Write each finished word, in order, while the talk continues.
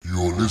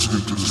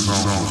listening to the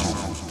sounds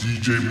of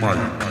DJ MikePR.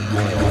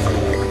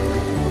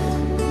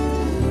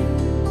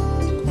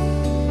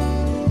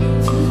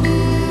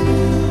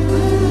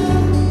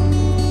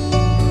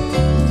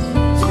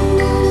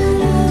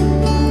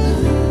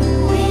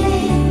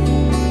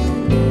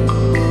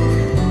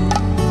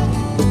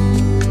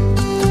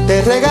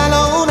 Te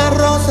regalo una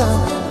rosa,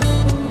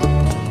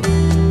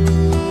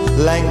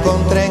 la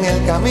encontré en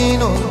el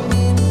camino.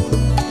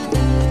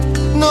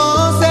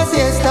 No sé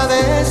si está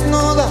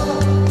desnuda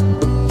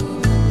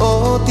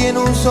o tiene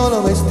un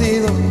solo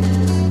vestido.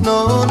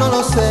 No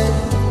lo sé.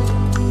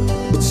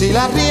 Si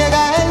la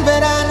riega el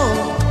verano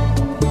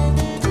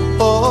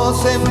o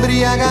se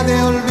embriaga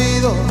de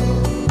olvido.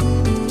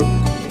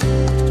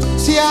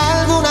 Si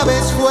alguna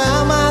vez fue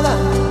amada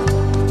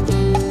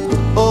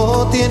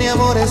o tiene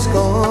amor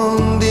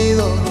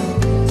escondido.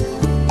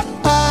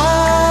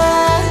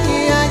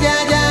 Ay, ay,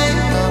 ay, ay,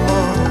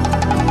 amor.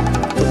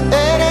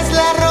 Eres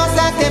la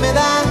rosa que me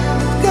da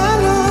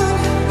calor.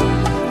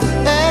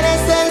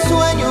 Eres el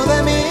sueño de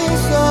mi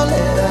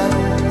soledad.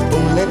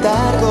 Un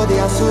letargo de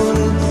azul,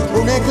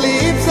 un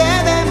eclipse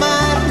de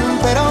mar.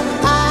 Pero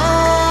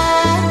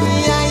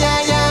ay, ay,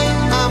 ay, ay,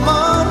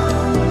 amor.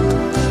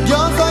 Yo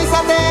soy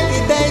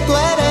satélite y tú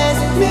eres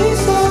mi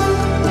sol.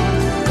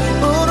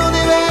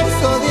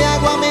 De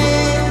agua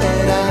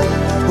mineral,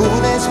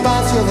 un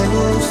espacio de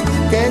luz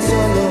que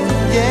solo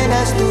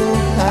llenas tú.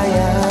 Ay,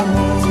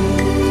 amor.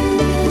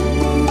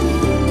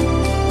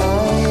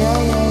 Ay,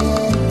 ay,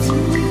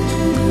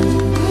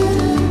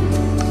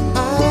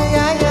 ay, ay,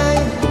 ay, ay.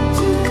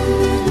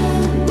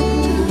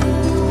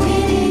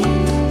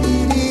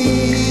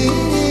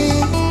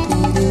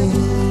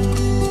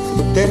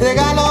 Te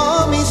regalo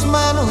mis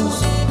manos,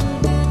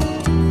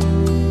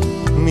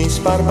 mis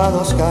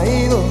párpados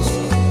caídos,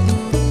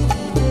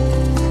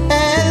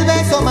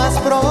 más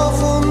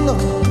profundo,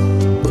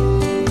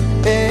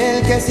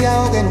 el que se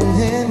ahoga en un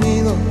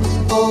gemido.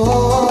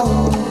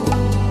 Oh,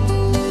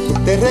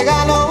 te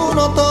regalo un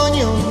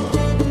otoño,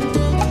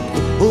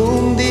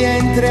 un día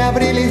entre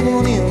abril y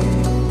junio,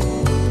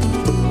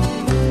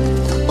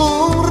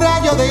 un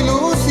rayo de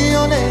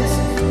ilusiones,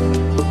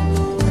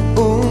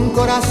 un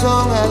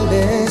corazón al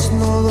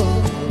desnudo.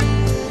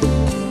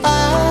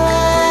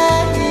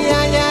 Ay,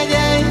 ay, ay,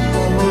 ay,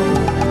 amor.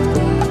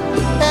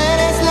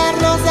 Eres la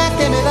rosa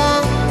que me da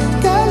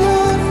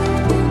calor,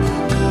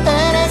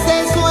 eres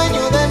el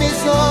sueño de mi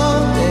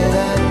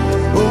soledad,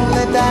 un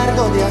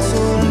letargo de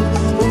azul,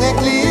 un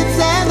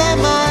eclipse de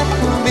mar,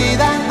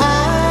 vida.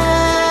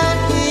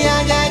 Ay,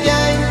 ay, ay,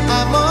 ay,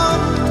 amor.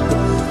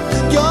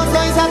 Yo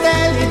soy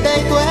satélite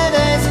y tú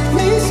eres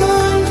mi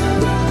sol,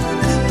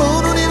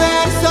 un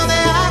universo de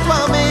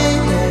agua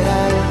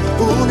mineral,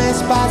 un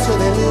espacio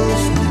de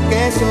luz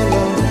que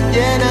solo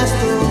llenas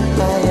tú.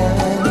 Ay, ay.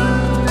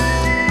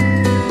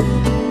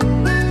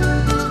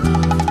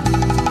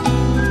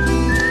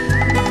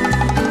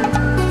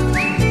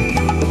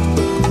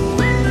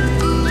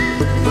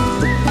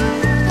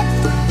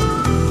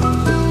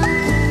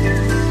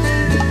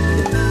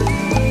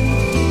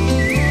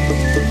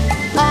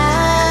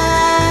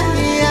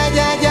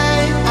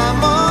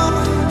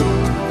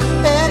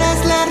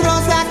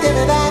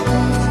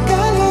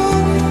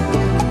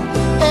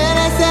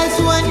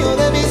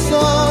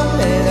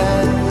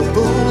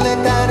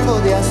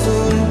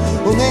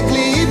 Un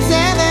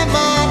eclipse de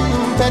mar,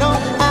 pero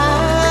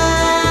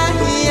ay,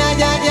 ay,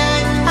 ay,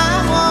 ay,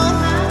 amor.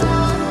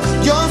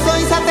 Yo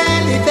soy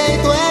satélite y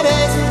tú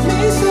eres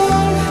mi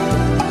sol,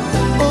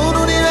 un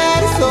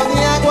universo de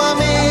agua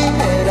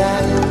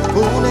mineral,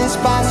 un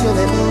espacio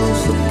de luz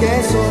que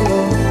solo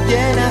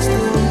llenas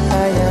tú.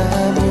 Ay,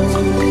 amor.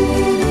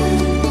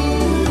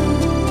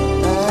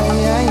 Ay,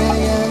 ay,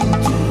 ay, ay.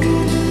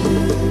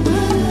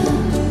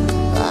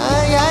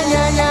 Ay, ay,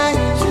 ay, ay.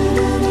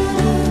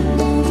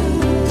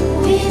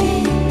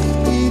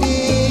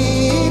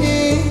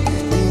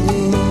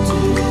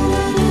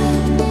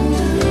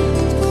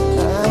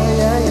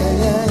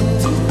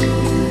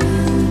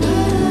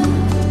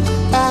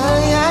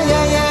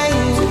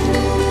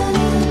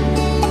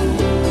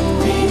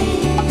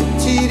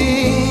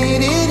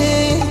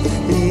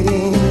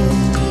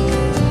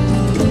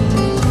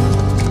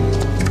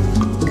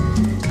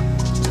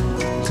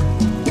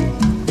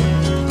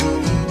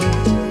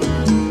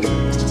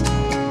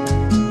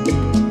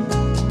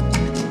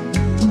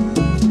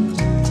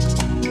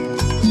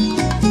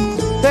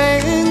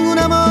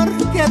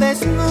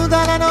 Desnuda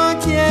la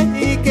noche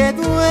y que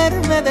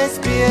duerme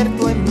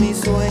despierto en mi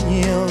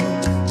sueño.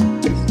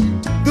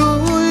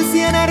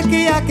 Dulce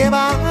energía que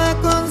va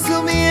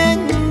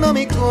consumiendo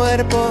mi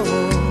cuerpo.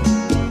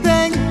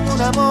 Tengo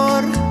un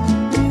amor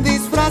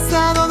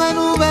disfrazado de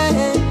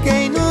nube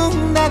que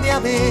inunda de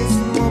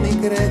abismo mi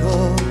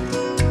credo.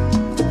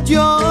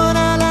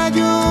 Llora la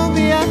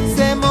lluvia,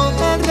 se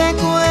moja el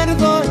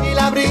recuerdo y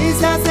la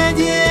brisa se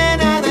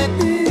llena de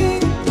ti.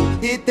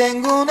 Y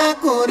tengo una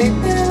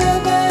curita de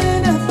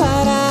pena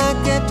para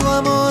que tu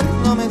amor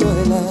no me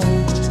duela.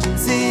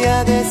 Si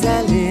ha de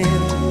salir,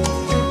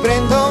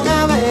 prendo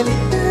una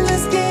velita en la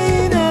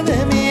esquina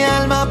de mi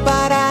alma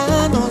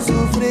para no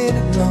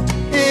sufrirlo.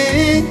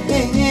 Y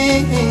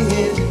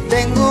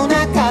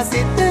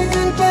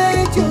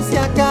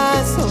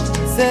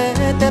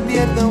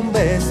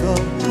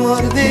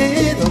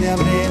mordido de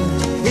abril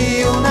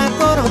y una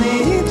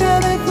coronita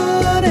de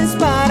flores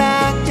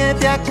para que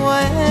te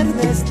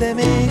acuerdes de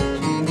mí.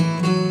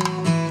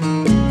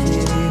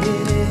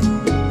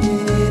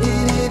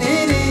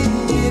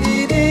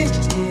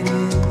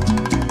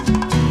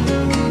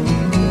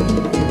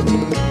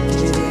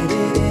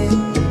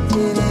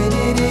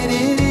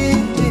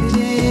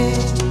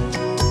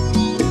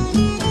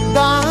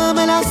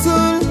 Dame el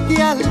azul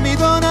que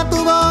almidona tu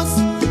voz,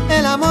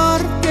 el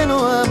amor que no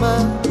ama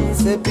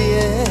se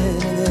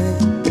pierde.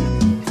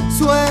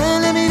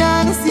 Suele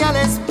mirarse al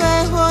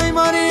espejo y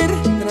morir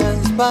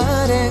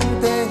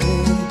transparente.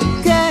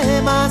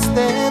 ¿Qué más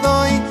te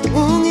doy?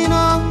 Un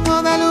hinojo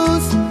de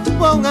luz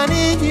o un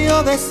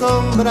anillo de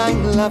sombra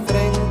en la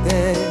frente.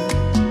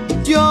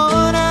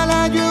 Llora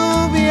la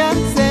lluvia,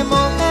 se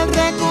moja el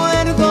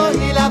recuerdo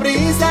y la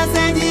brisa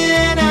se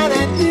llena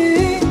de ti.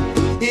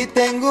 Y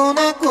tengo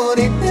una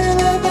curita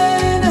de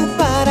venas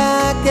para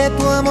que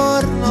tu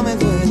amor no me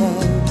duela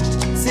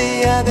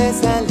si ha de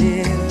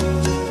salir.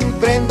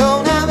 Prendo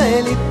una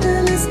velita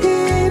en la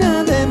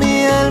esquina de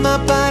mi alma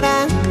para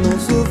no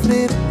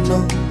sufrir, no.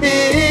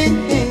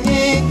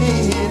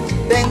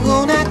 Tengo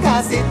una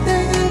casita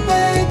en el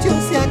pecho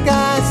si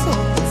acaso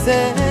se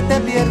te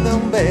pierde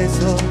un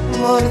beso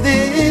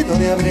mordido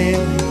de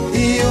abril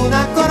y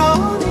una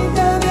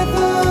coronita de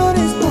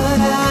flores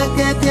para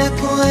que te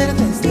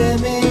acuerdes de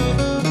mí.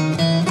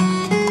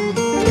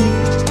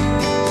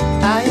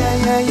 Ay,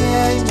 ay, ay,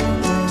 ay.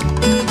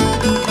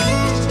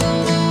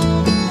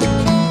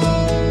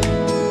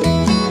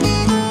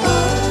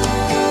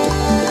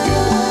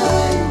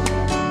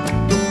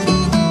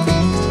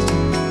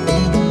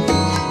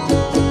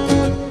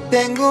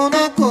 Tengo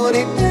una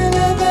curita en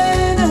la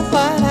vena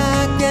para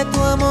que tu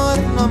amor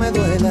no me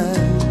duela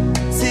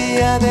si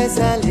ha de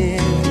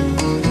salir.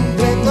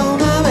 Prendo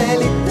una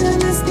velita en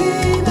la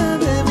esquina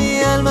de mi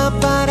alma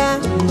para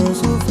no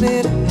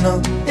sufrir, no.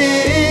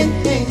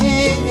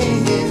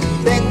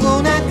 Tengo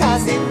una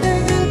casita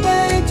en el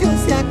pecho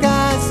si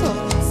acaso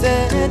se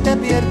te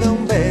pierde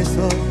un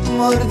beso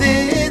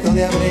mordido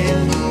de abril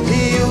y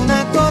una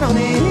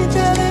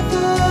coronita de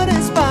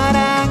flores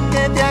para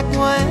que te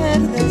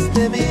acuerdes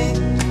de mí.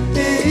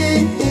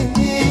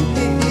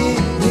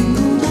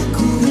 Tengo una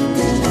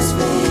curita en las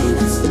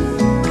venas.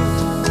 Tengo una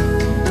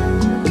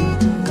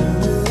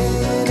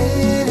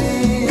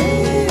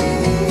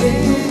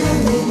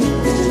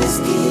velita en la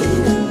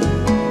esquina.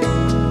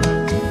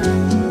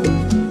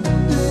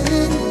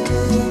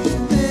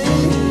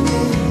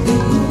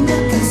 Tengo una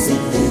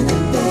casita en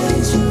el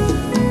pecho.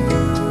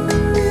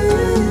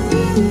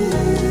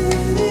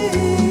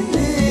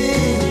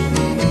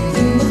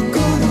 Una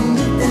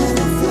coronita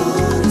de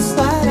flores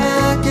para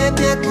que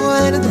te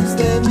acuerdes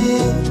de mí.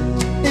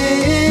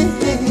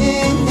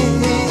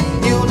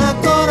 Y una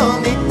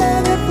coronita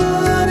de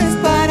flores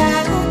para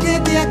que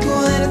te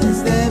acuerdes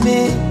de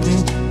mí.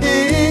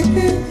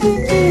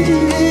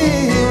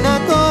 Una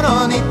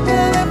coronita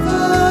de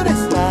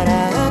flores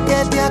para que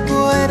te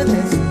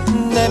acuerdes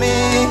de mí.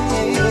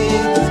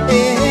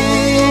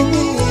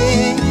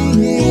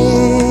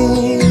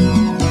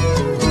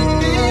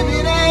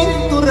 Viviré en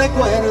tu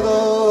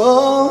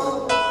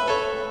recuerdo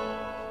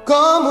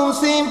como un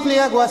simple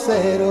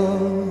aguacero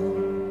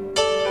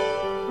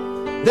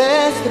de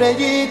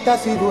estrellitas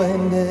y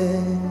duendes.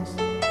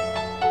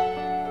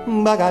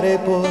 Vagaré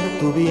por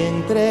tu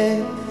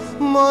vientre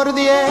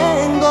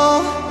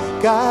mordiendo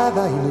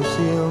cada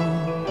ilusión.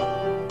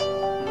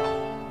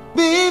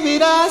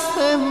 Vivirás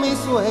en mis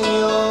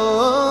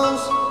sueños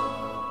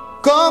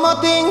como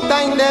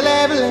tinta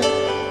indeleble,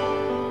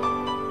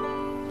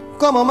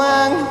 como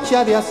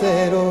mancha de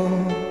acero.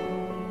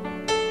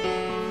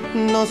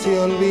 No se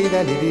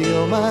olvida el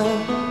idioma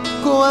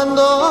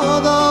cuando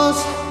dos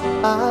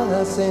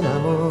hacen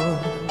amor.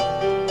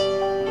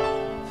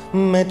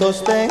 Me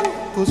tosté en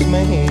tus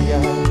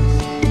mejillas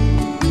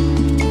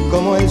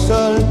como el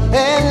sol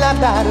en la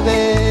tarde.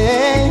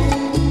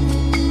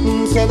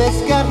 Se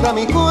desgarra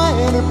mi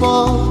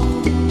cuerpo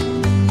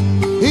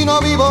y no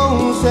vivo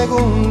un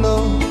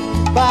segundo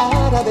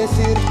para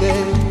decirte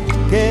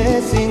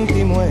que sin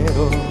ti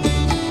muero.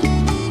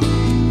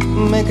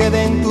 Me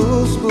quedé en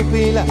tus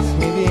pupilas,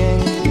 mi bien,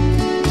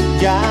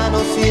 ya no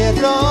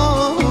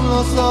cierro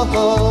los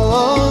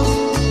ojos.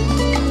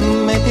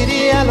 Me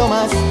tiré a lo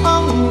más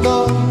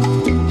hondo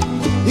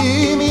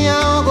y me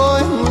ahogo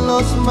en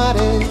los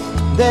mares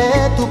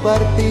de tu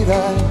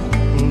partida,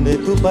 de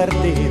tu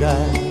partida.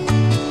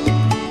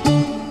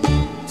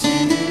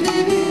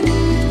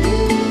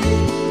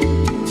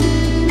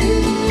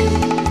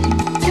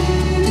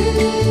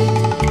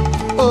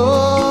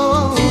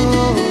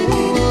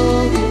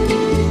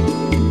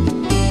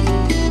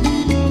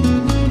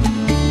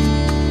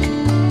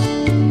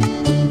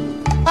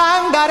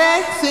 Andaré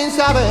sin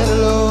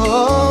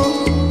saberlo,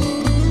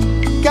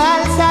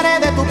 calzaré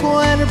de tu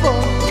cuerpo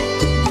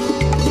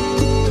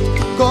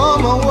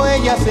como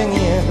huellas en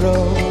hierro.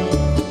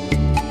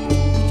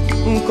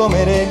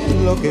 Comeré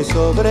lo que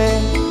sobre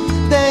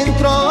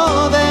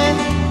dentro de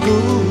tu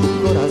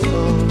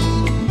corazón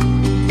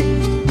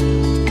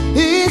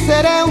y seré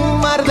seré un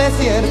mar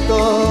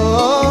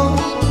desierto,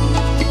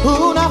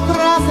 una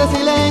frase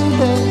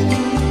silente,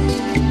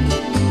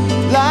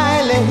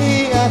 la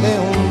elegía de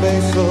un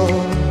beso,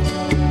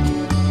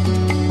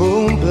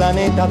 un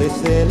planeta de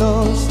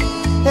celos,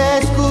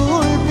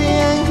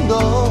 esculpiendo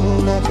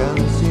una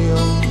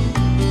canción.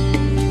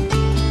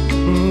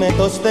 Me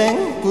tosté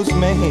en tus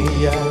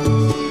mejillas,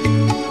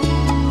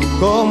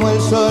 como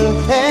el sol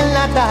en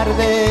la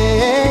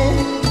tarde,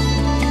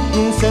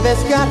 se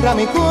desgarra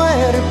mi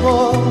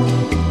cuerpo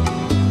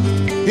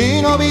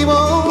y no vivo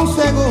un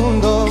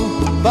segundo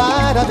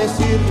para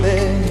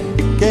decirte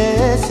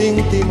que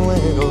sin ti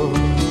muero.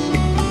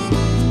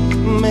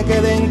 Me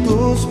quedé en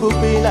tus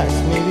pupilas,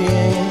 mi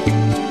bien,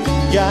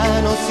 ya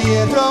no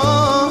cierro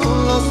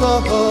los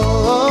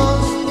ojos.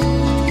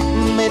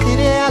 Me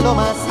tiré a lo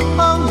más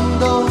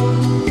hondo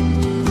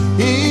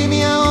y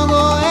me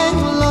ahogo en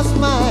los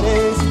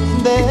mares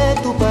de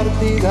tu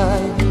partida,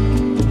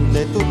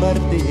 de tu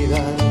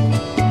partida.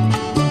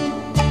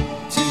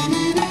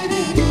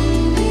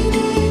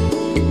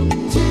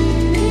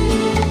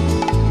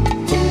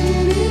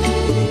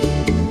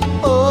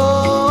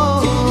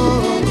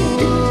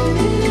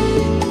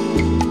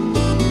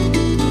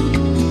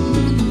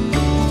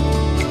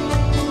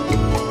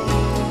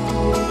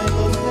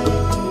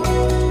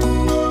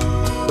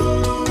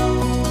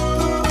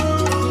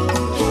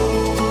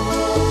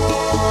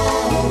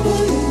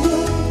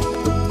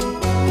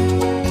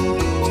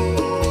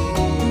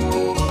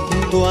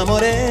 Tu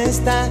amor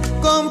está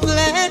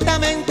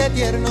completamente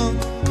tierno,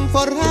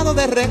 forjado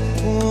de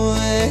recuerdos,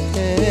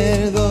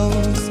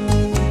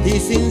 y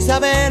sin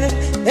saber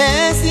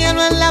es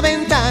cielo en la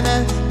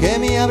ventana que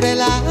me abre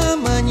la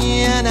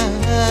mañana.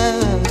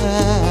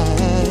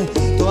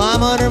 Tu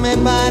amor me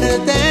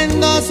parte en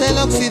dos el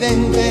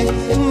occidente,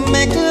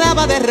 me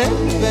clava de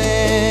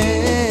repente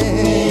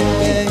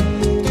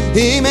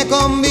y me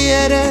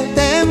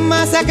convierte en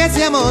masa que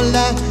se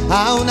amolda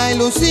a una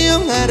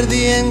ilusión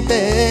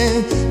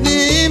ardiente.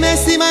 Dime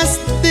si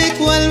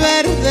mastico el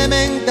verde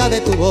menta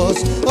de tu voz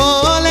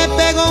o le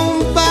pego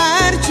un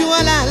parcho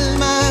al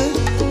alma.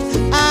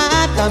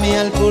 Atame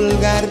al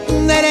pulgar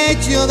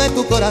derecho de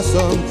tu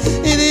corazón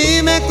y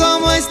dime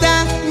cómo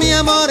está mi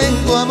amor en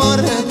tu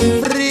amor.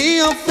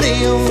 Frío,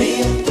 frío,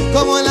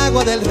 como el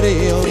agua del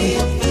río,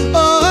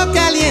 o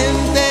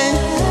caliente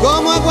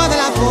como agua de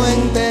la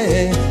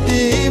fuente.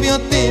 Tibio,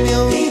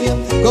 tibio,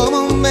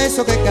 como un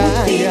beso que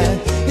calla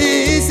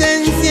y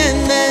se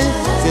enciende,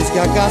 si es que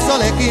acaso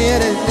le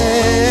quieres.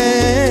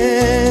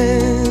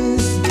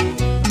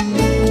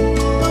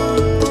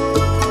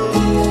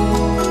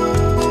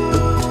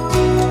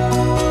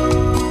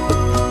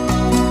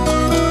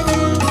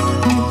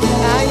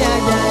 Ay,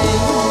 ay, ay.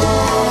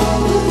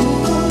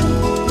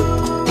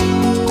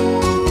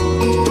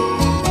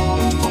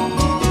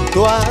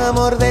 Tu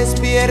amor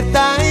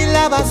despierta y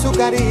lava su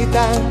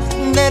carita,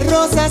 de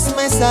rosas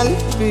me salpica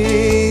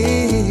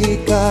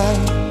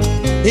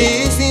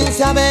y sin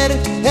saber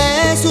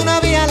es una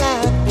vía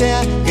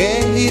láctea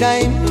que gira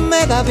y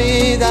me da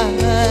vida.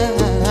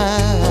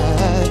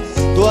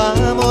 Tu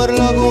amor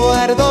lo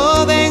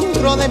guardo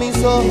dentro de mis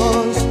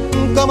ojos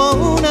como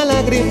una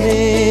lagrimita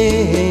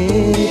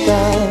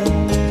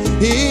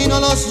y no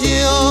los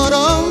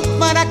lloro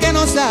para que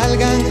no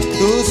salgan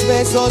tus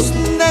besos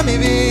de mi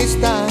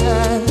vista.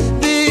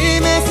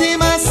 Dime si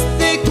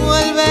mastico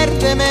el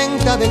verde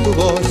menta de tu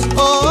voz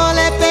o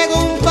le pego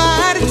un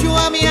parcho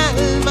a mi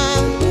alma.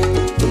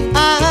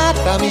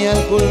 Atame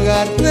al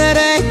pulgar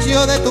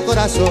derecho de tu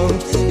corazón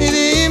y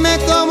dime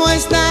cómo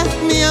está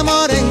mi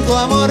amor en tu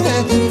amor.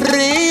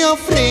 Frío,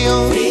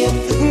 frío,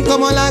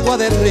 como el agua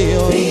del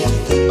río,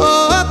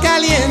 o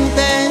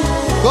caliente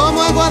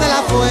como agua de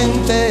la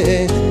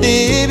fuente.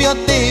 Tibio,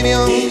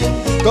 tibio,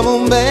 como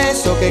un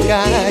beso que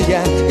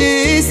calla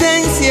y se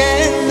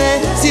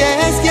enciende, si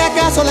es que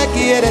acaso le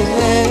quieres.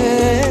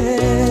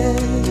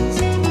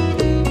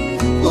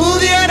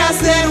 Pudiera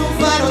ser un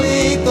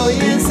farolito y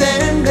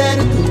encender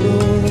tu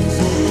luz,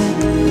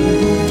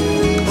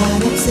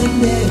 para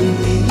encender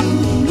mi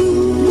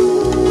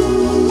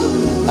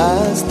luz,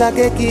 hasta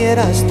que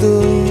quieras tú.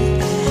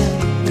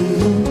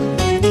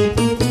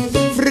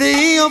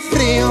 Frío,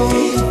 frío,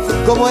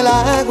 como el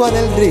agua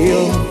del río,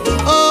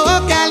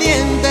 oh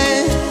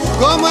caliente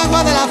como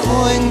agua de la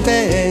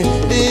fuente.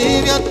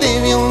 Tibio,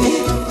 tibio,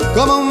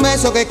 como un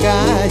beso que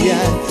calla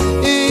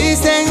y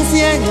se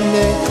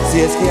enciende,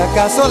 si es que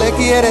acaso le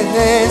quieres.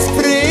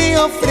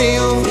 Frío,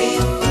 frío,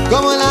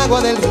 como el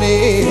agua del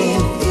río,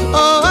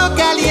 oh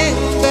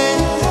caliente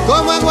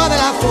como agua de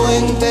la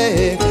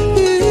fuente.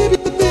 Tibio,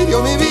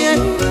 tibio, mi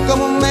bien,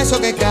 como un beso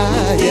que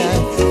calla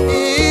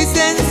y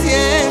se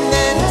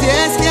enciende, si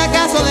es que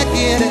acaso le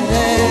quieres.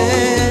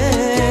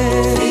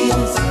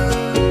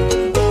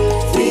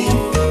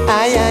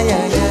 Ay, ay,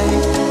 ay, ay.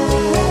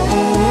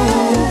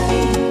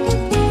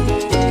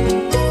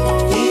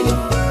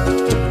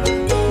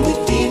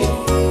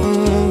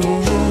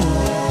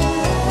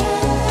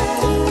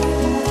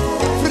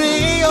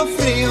 Frío,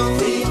 frío,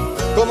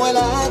 como el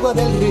agua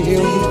del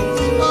río,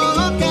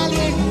 oh,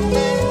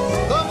 caliente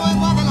como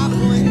agua de la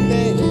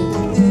fuente.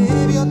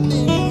 Tibio, tibio.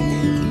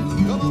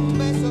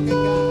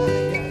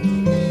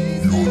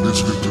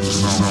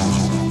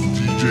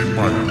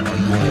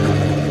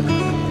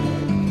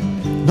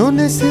 No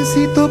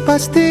necesito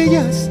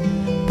pastillas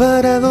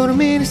para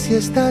dormir si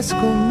estás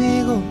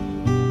conmigo.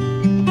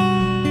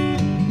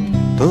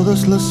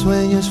 Todos los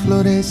sueños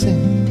florecen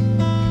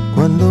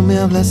cuando me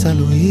hablas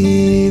al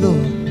oído.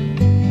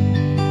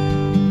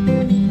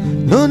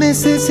 No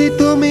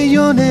necesito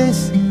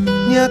millones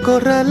ni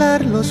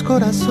acorralar los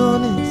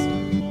corazones.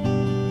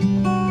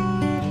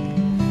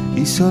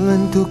 Y solo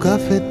en tu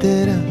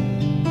cafetera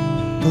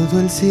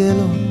todo el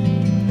cielo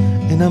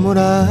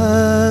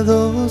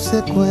enamorado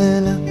se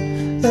cuela.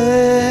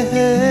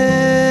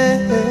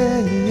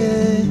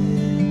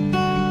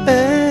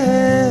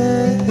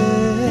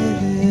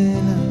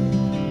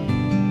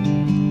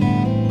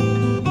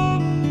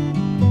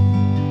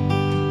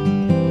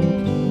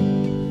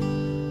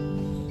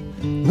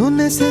 No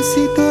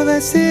necesito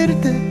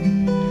decirte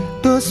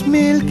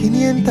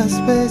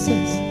 2500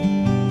 veces,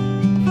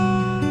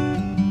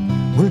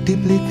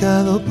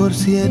 multiplicado por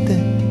 7,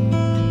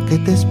 que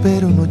te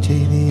espero noche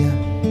y día.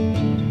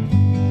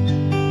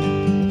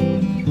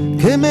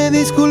 Que me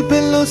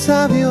disculpen los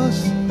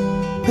sabios,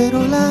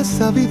 pero la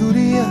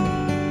sabiduría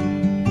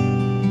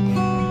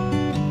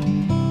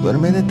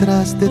duerme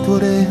detrás de tu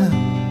oreja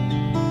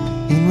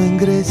y no en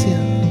Grecia,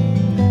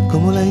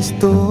 como la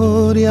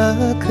historia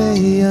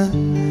creía.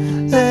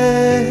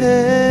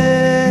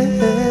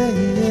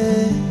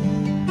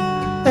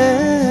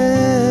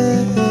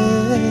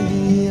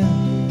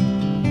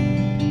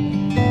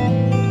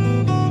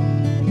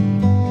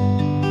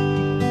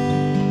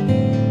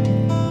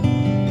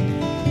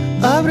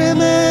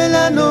 Ábreme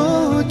la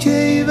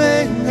noche y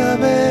ven a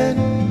ver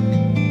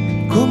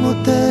cómo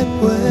te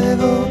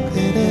puedo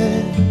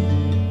querer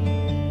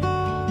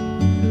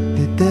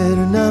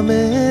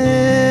eternamente.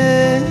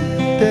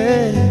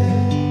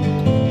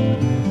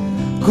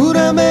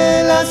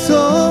 Cúrame la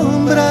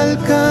sombra al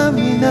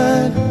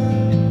caminar,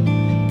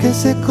 que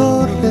se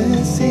corre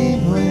si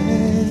no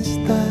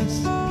estás.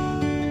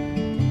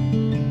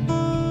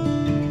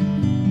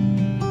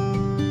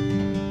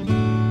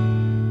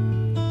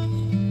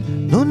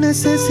 No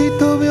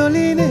necesito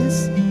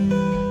violines,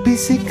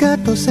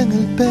 pizzicatos en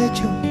el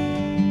pecho.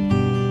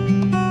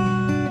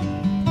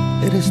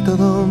 Eres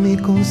todo mi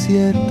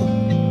concierto,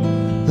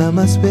 la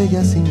más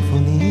bella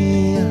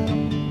sinfonía.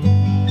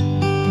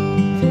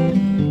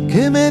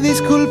 Que me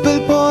disculpe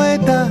el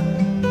poeta,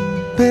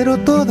 pero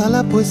toda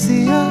la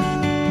poesía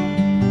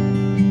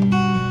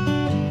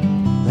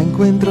la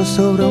encuentro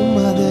sobre un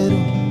madero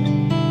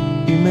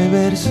y me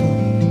verso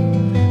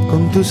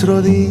con tus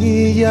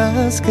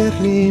rodillas que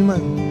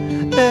riman.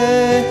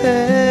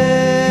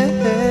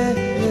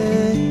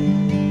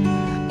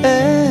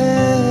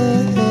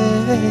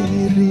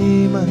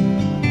 Riman.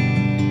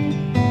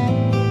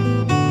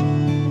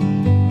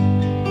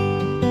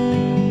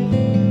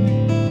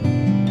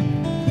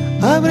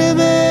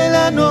 Ábreme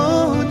la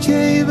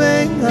noche y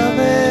ven a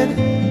ver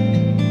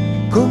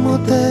cómo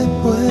te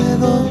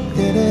puedo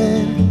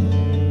querer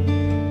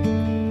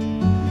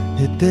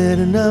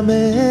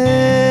eternamente.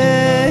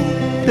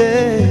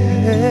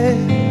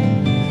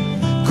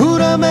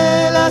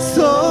 Cúrame la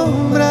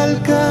sombra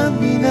al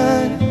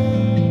caminar,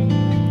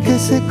 que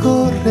se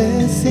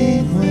corre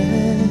si no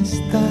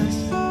estás.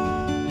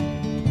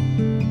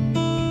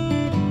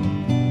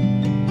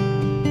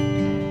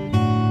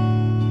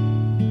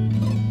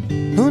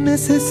 No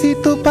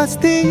necesito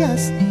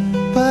pastillas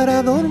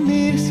para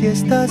dormir si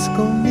estás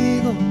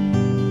conmigo.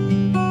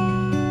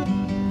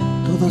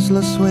 Todos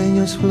los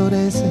sueños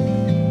florecen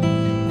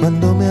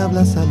cuando me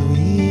hablas al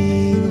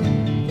oído.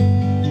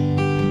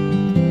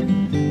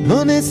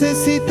 No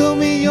necesito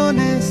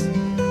millones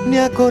ni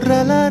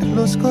acorralar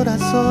los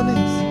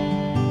corazones.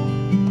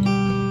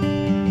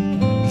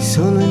 Y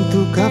solo en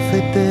tu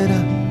cafetera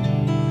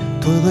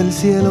todo el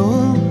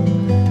cielo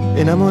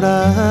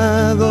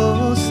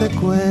enamorado se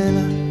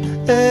cuela.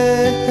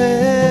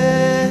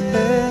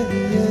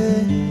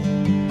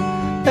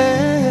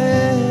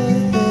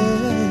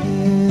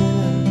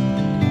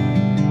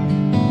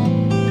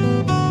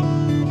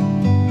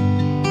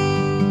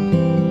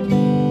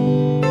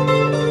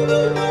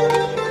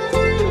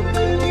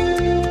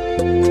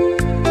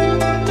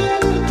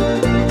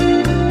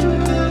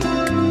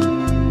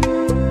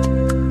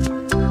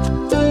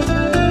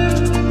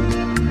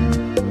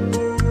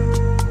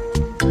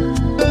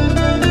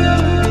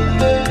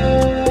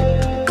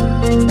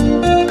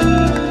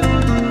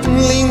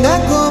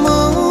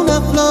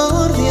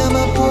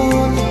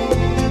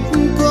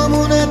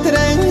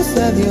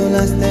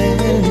 Olas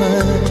del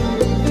mar,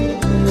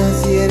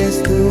 así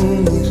eres tú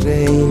mi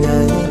reina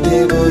y te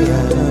voy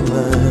a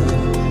amar.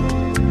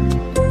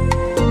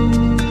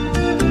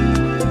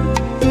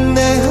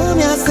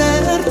 Déjame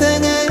hacerte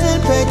en el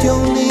pecho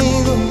un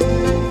nido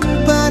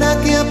para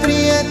que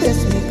aprietes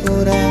mi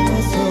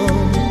corazón.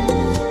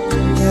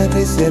 Ya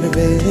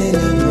reservé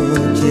la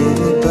noche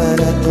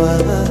para tu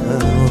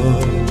amor,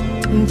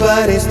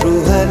 para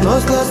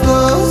estrujarnos los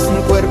dos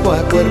cuerpo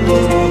a cuerpo,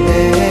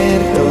 mujer,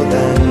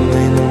 rodando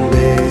en un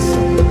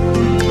beso,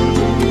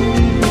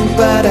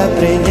 para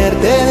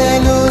preñarte de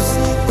luz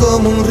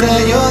como un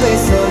rayo de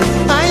sol.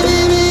 Ay,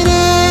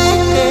 viviré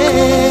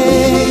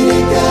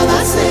cada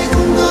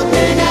segundo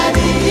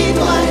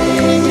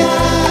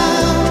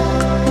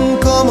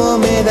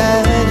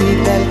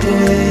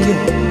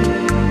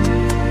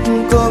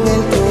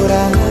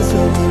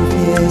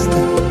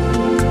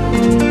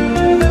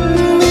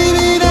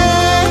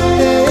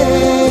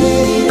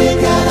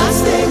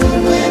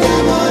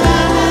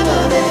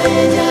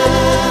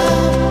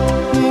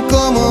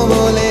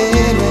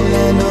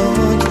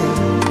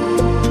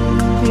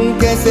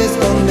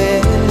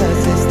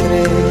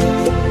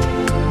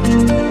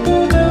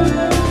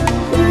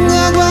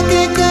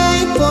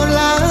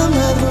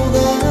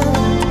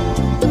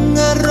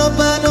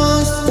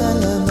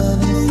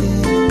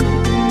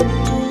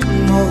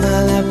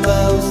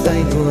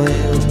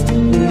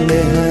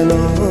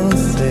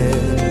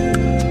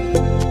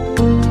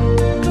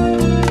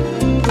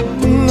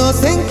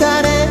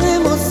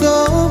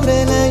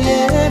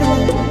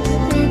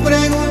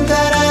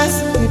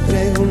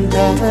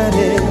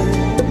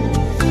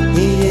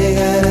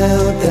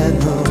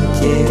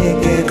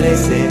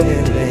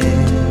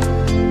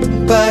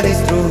para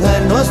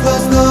estrujarnos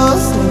los dos,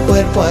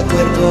 cuerpo a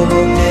cuerpo,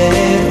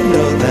 mujer,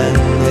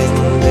 rodando en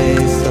un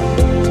beso,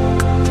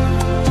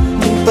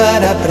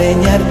 para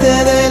preñarte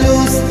de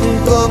luz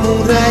como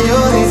un rayo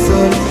de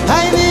sol.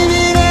 Ay,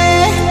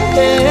 viviré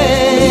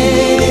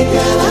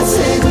cada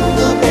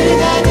segundo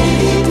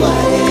pegadito a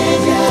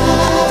ella,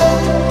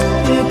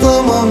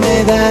 como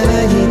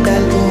medallita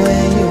al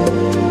cuello,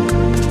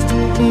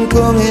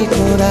 con el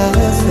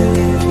corazón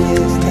en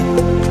fiesta.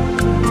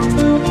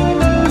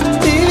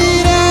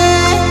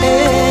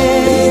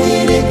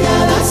 Viviré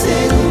cada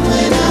segundo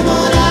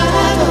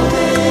enamorado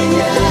de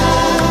ella,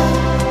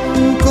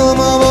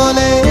 como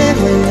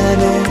bolero en la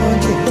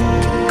noche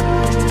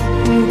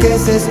que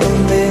se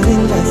esconde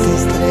en las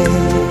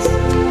estrellas.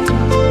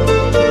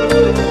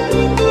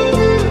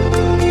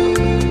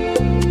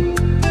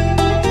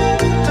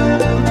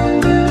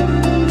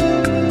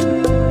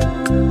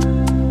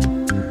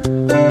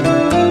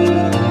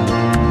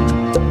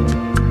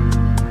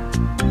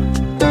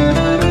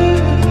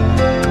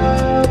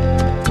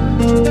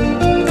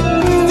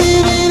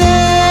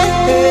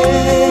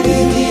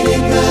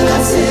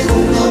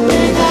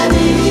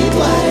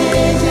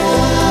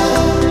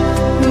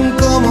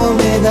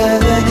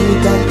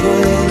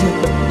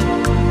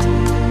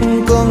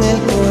 Con el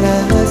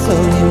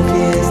corazón en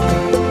fiesta.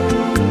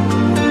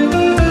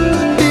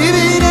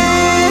 Viviré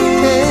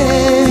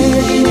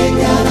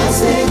cada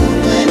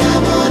segundo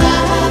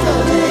enamorado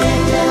de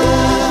ella,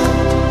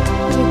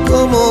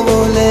 como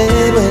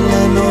bolero en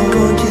la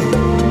noche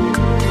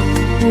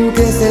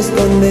que se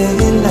esconde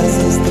en las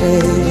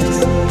estrellas.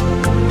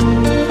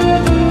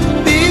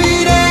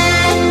 Viviré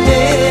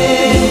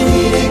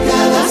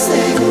cada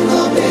segundo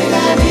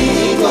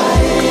pegadito a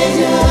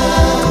ella,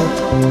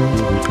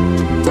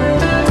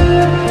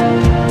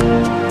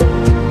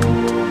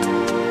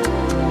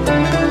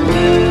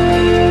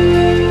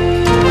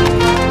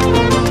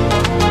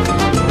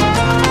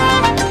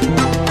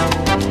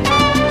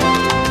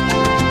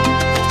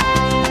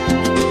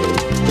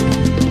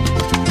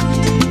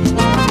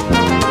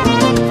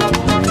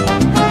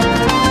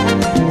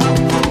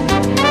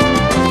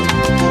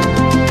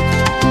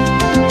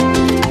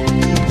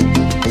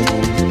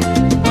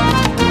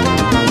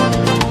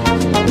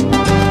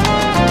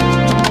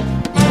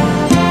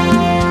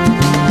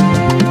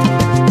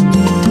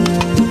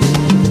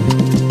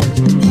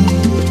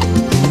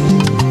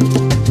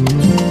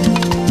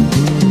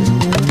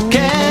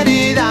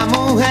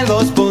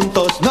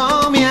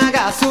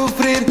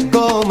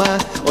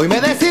 hoy me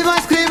decido a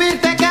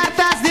escribirte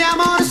cartas de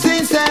amor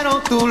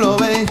sincero, tú lo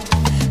ves.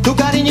 Tu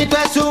cariñito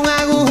es un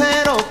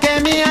agujero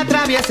que me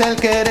atraviesa el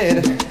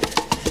querer.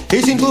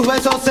 Y sin tus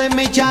besos en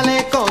mi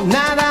chaleco,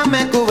 nada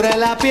me cubre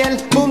la piel.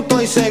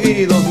 Punto y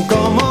seguido,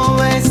 como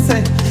ves,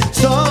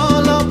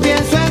 solo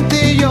pienso en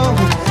ti yo.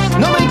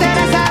 No me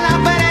interesa la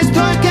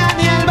perestroika,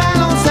 ni el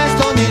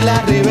baloncesto, ni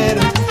la River.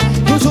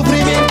 Tu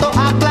sufrimiento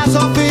a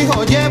plazo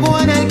fijo llevo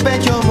en el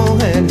pecho,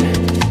 mujer.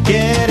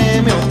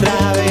 Quiéreme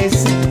otra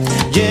vez,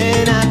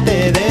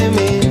 llénate de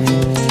mí,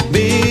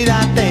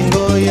 vida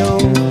tengo yo,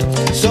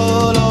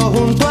 solo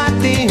junto a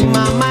ti,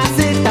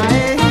 mamacita,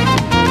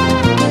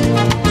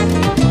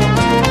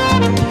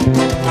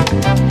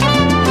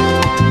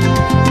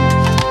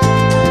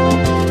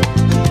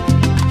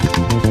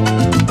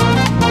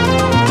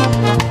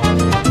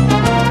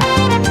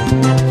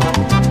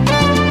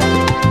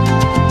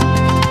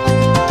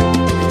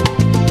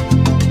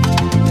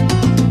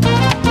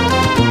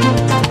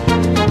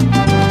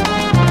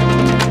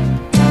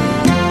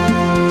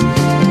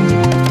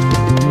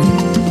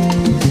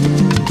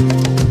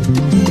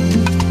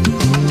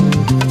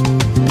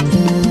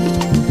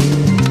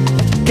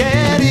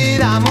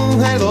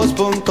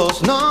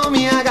 no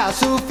me hagas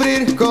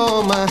sufrir,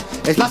 coma.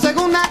 Es la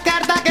segunda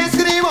carta que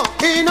escribo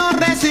y no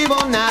recibo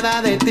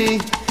nada de ti.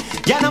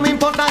 Ya no me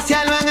importa si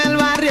algo en el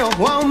barrio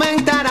o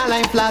aumentará la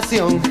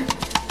inflación.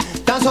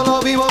 Tan solo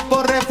vivo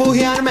por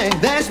refugiarme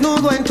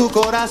desnudo en tu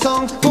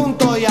corazón.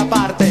 Punto y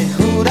aparte,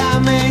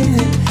 júrame,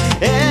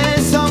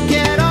 eso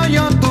quiero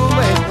yo,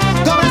 tuve.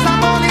 Cobra esta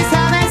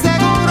póliza de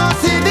seguro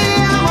si de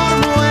amor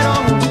muero.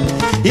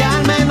 Y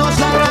al menos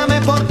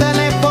háblame por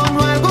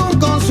teléfono algún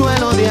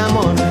consuelo de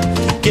amor.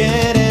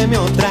 Quiéreme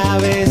otra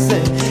vez,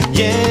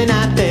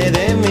 llénate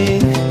de mí,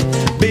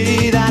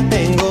 vida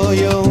tengo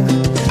yo,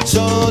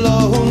 solo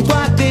junto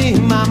a ti,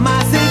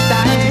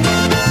 mamacita,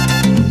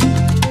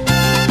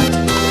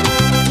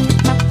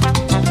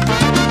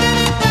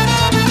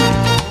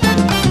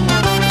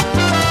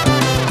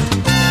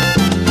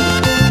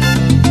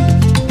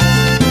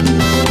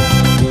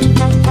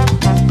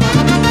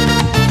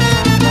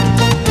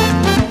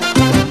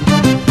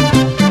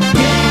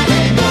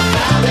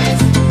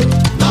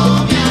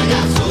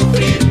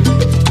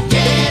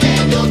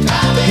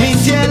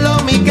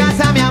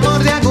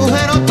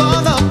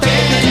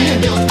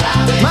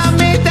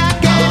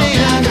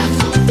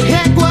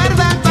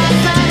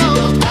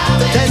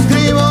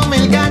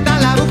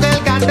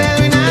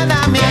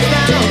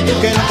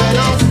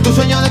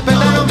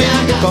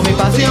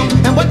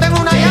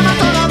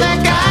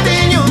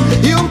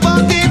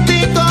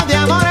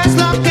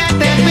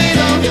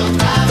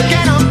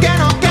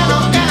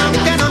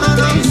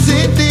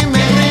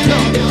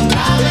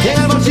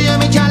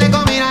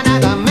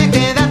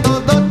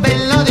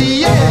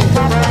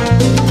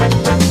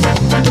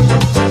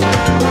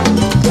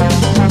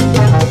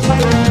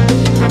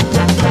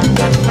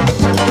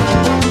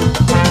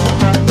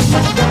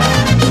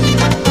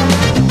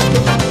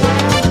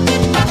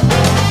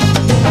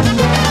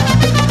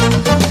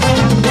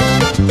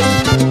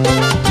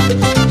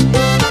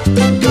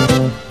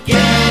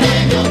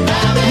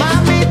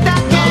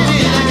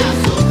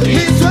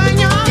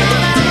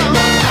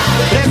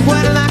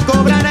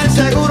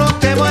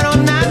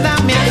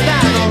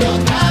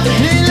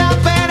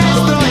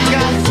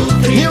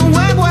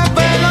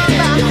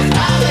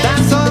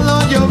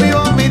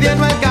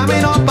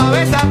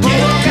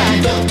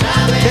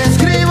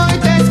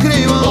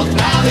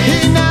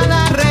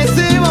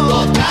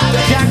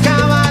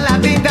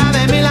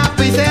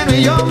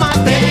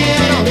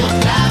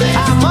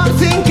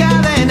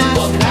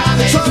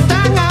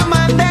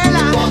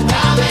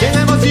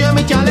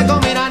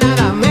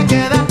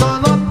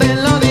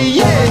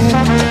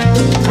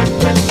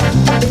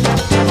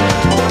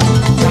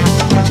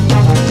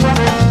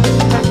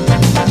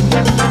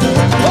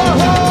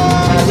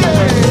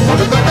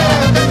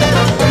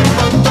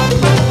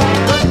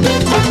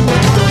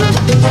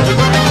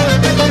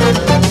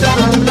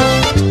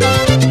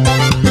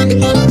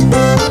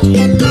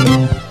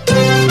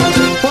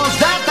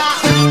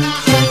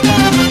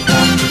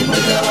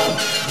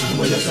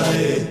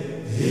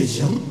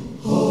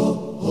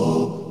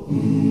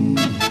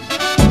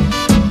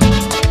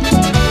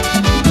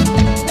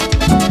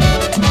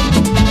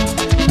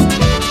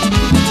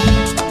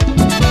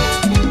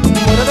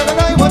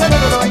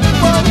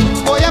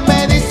 Voy a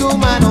pedir su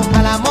mano,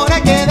 al amor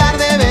hay que dar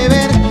de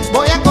beber.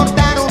 Voy a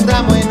cortar un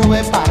ramo de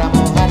nube para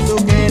mojar su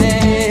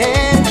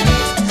querer.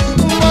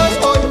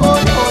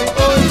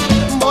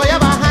 Voy a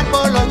bajar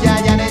por los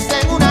yayanes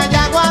en una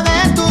yagua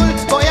de tul.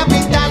 Voy a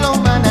pintar los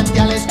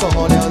manantiales con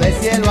óleo de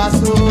cielo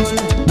azul.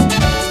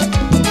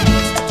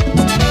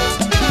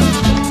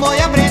 Voy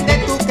a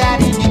prender tu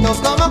cariñito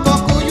como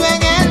cocuyo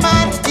en el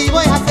mar. Y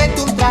voy a hacerte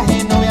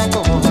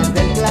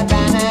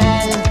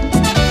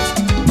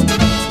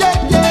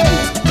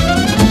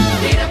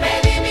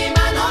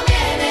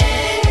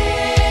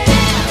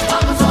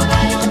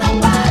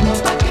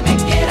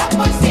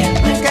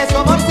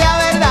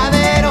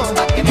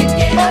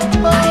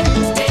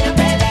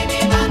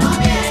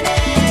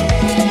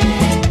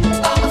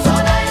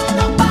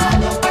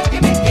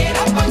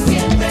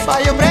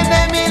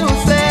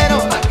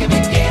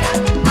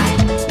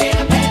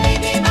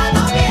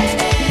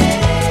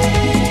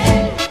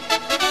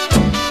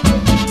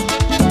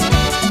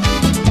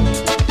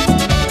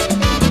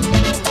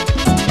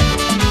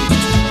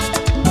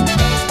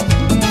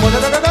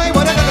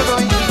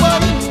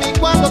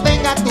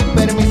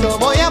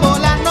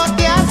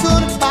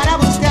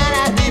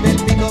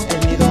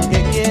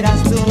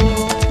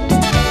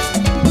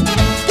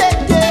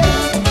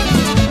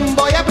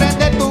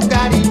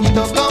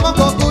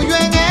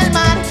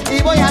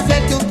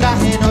un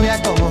traje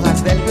novia como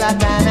hojas del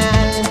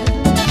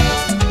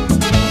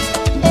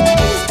platanal.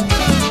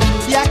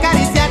 Y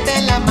acariciarte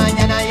en la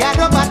mañana y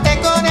arroparte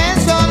con el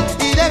sol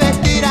y de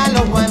vestir a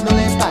los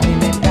guandules para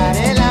alimentar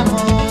el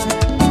amor.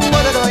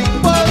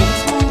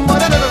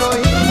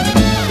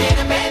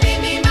 Viene, pedí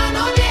mi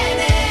mano,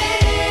 viene.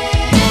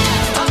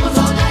 Vamos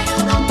a dar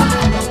unos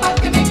palos para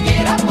que me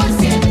quieras por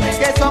siempre.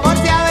 Que su amor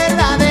sea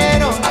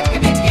verdadero, Pa' que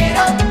me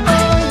quieras.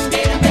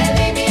 Viene,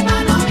 pedí mi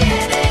mano,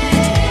 viene.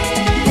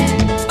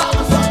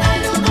 Vamos a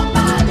dar unos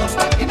palos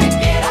para que me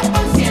quieras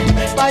por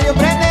siempre. pa' yo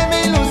prender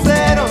mi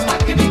lucero. Pa'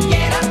 que me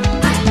quieras.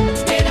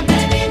 Viene,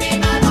 pedí mi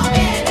mano,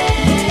 viene.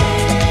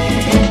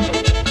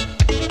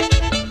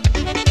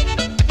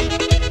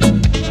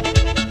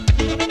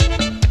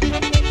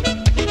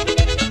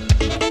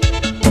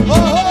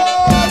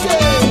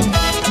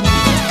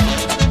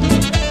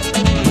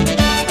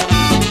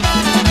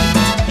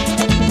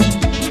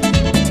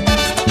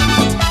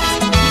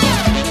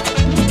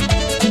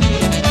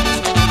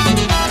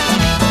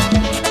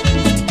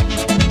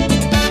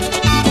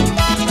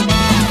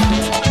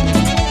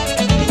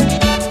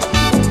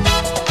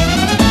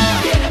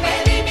 Viene,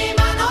 pedí mi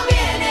mano,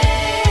 viene.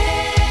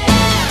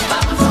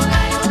 Vamos a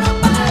dar unos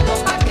palos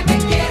pa' que me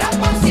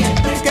quieras por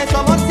siempre. Que su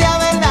amor sea verdadero,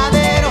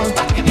 Pa'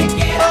 que me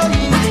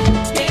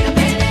quieras. Viene,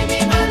 pedí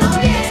mi mano,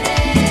 viene.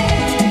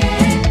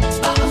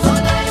 Vamos a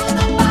dar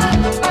unos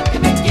palos pa' que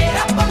me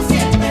quieras por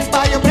siempre.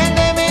 pa' yo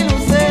prender mi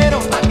lucero.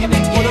 Pa' que me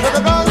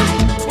quieras.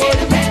 Viene,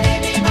 pedí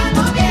mi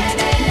mano,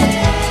 viene.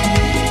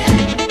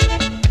 Viene,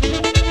 pedí mi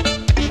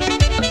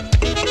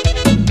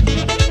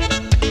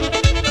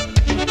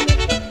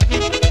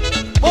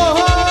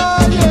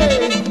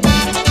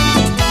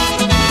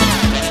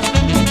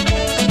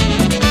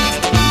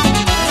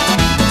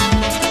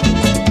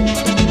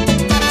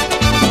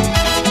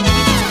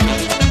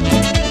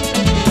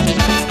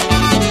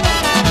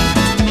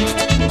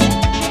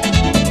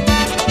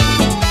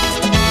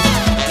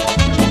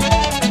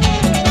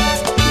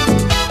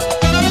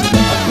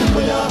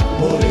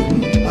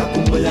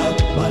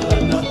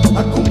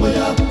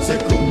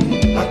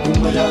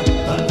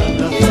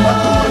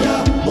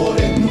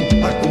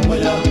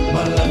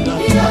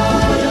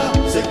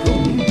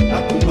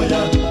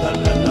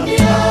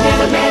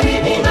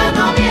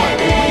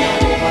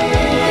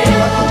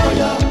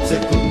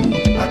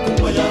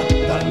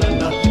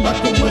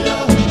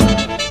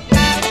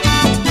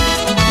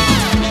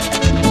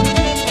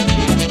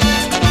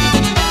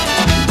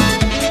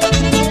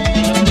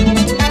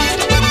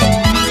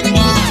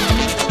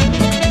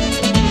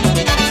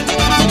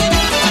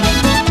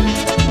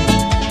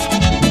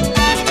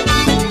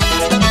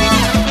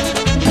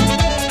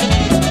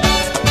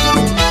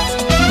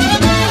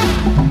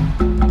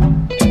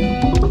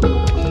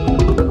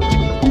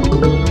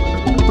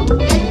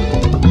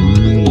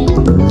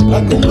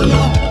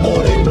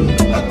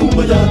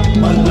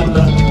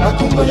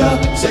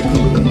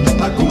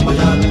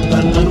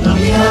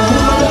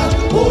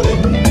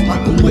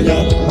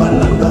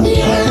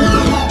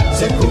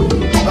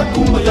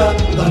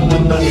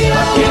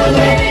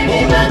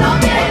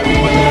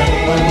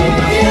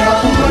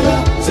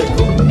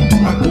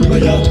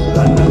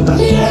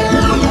viene.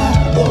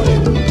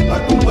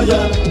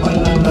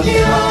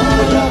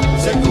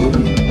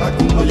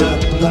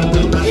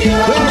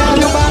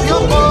 Hay un barrio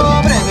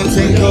pobre en el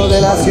centro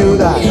de la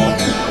ciudad.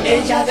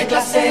 Ella de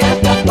clase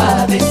alta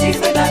para decir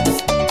verdad.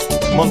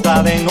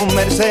 montada en un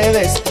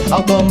Mercedes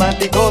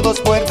automático 2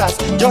 puertas,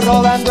 yo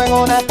rodando en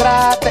una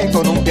trate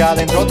con un pie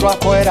adentro otro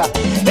afuera.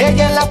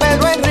 Ella en la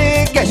Pedro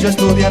Enrique, yo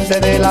estudiante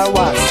de la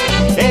UAS.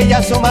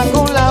 Ella suma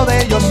cum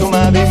laude, yo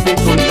suma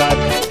dificultad.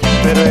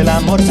 Pero el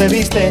amor se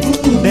viste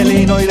de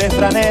lino y de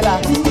franela,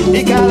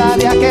 y cada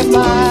día que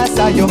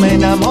pasa yo me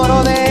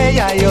enamoro de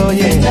ella. Y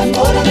oye, me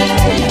enamoro de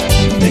ella,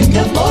 me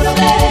enamoro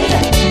de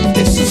ella,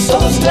 de sus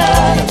ojos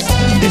claros,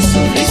 de su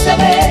risa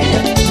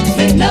bella.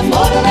 Me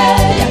enamoro de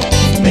ella,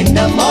 me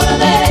enamoro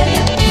de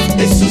ella,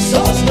 de sus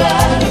ojos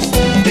claros,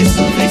 de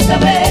su risa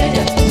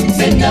bella.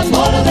 Me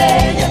enamoro de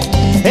ella.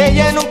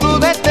 ella en un club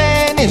de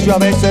tenis, yo a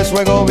veces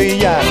juego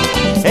billar.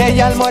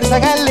 Ella almuerza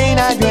en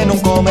Galina, yo en un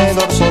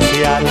comedor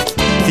social.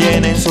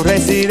 Tiene en su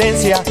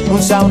residencia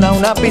un sauna,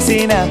 una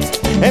piscina.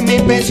 En mi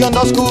pensión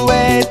 2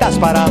 cubetas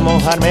para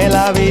mojarme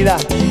la vida.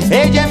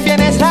 Ella en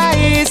bienes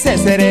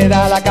raíces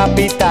hereda la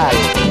capital.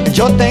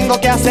 Yo tengo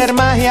que hacer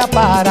magia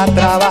para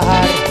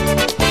trabajar.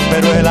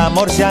 Pero el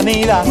amor se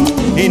anida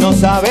y no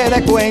sabe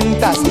de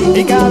cuentas,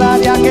 y cada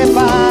día que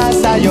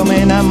pasa yo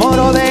me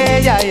enamoro de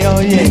ella. Y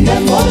oye, me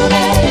enamoro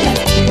de ella,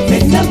 me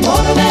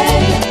enamoro de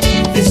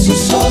ella, de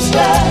sus ojos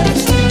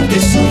claros, de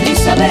su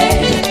risa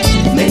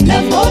bella. Me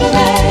enamoro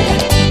de ella,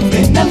 me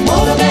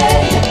enamoro de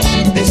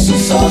ella, de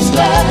sus ojos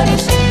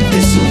claros,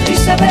 de su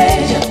risa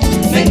bella.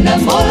 Me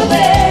enamoro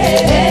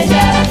de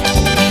ella.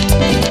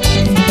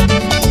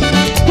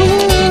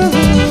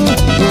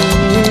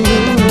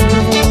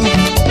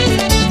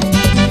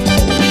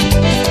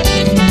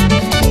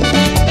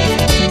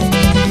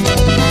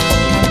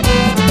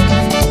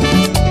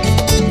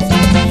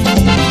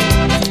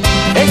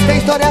 esta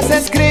historia se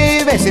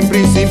escribe sin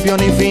principio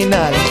ni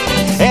final.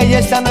 Ella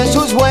estando en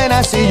sus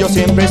buenas y yo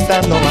siempre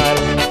estando mal.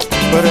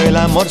 Pero el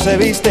amor se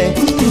viste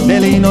de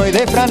lino y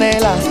de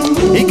franela,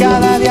 y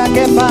cada día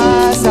que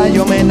pasa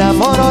yo me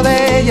enamoro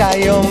de ella.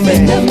 Y hombre,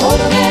 me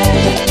enamoro de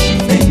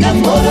ella, me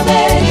enamoro de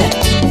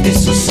ella, de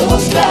sus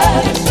ojos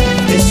claros,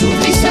 de su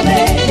risa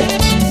bella.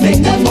 Me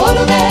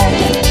enamoro de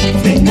ella,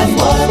 me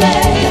enamoro de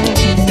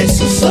ella, de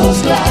sus ojos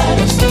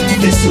claros,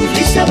 de su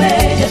risa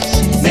bella.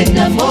 Me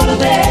enamoro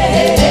de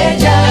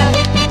ella.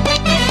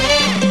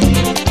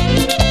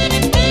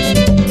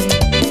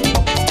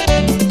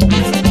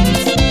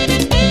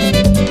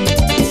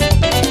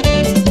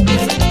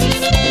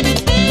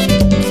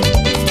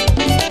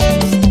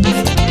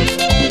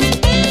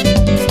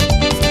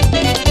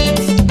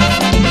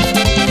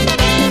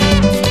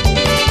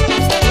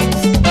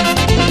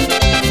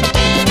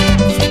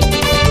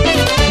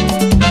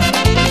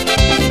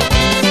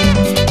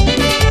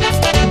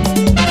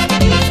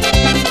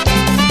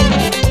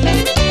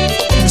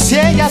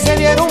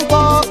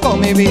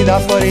 mi vida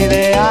fuera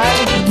ideal.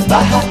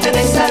 Bájate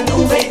de esa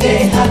nube y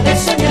deja de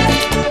soñar.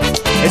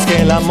 Es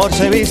que el amor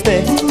se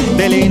viste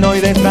de lino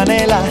y de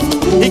franela,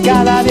 y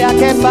cada día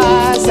que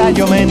pasa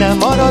yo me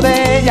enamoro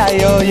de ella.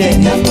 Y oye,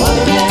 me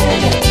enamoro de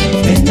ella,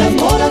 me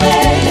enamoro de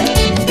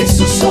ella, de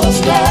sus ojos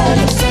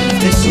claros,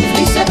 de su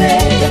risa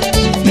bella.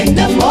 Me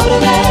enamoro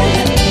de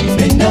ella,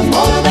 me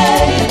enamoro de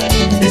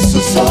ella, de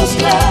sus ojos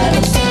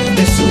claros,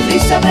 de su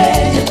risa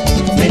bella.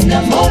 Me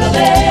enamoro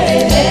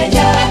de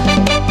ella.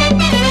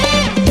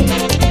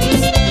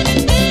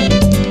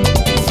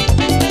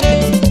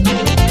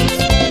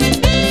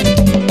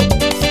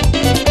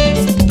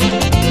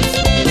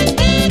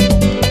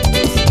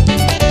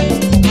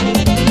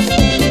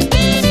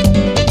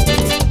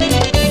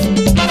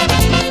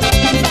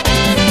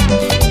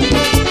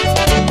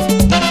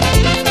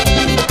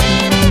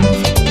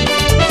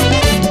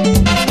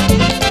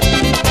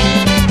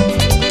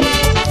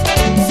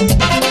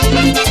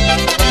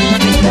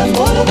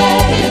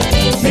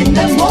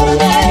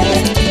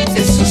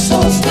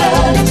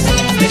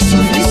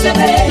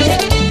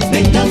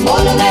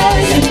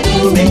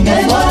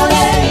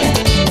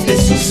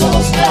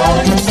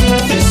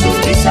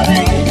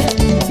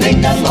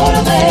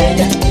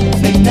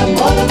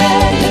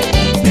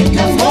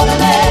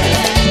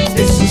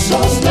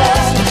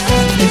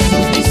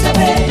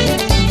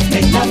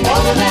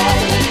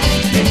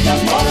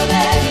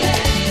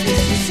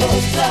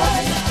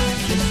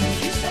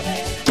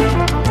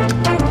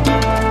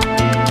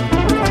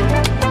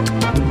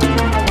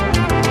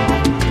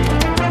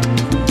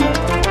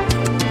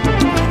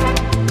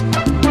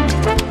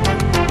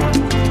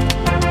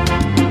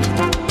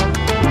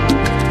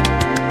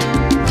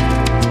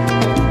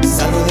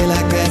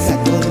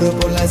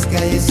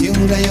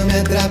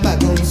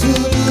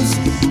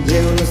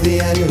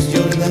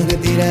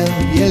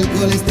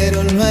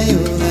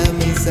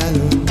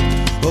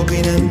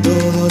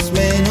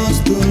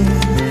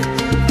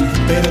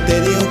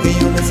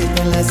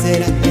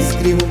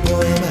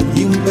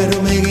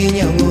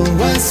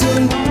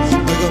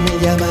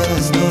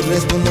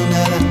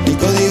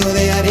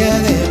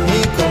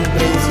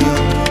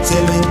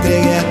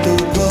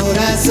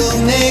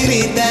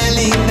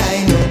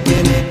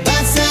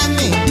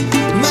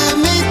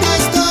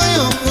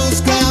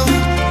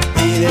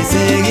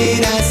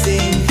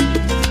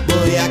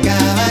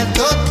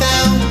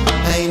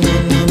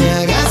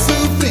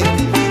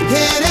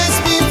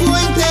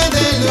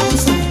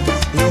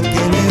 lo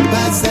que me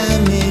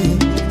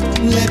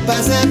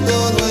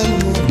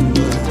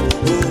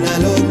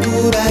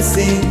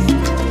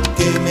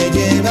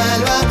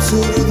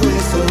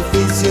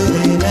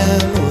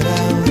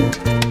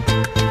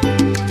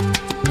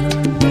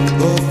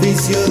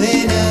Oficio de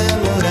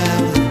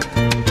enamorado,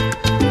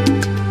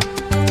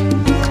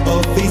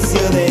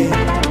 oficio de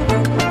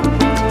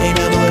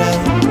enamorado.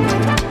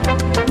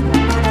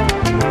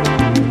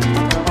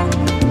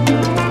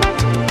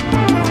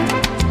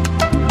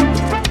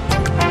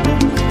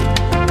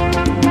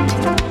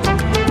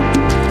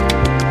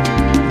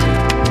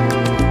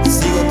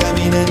 Sigo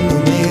caminando,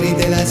 me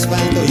grita el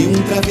asfalto y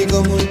un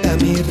tráfico multa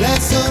mi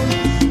razón.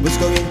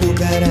 Busco bien tu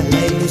cara,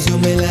 la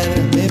ilusión me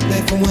ladra, me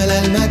perfumo el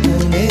alma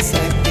con esa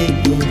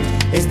actitud.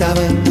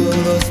 Estaban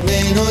todos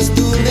menos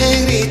tú,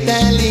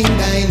 negrita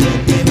linda, y lo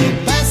que me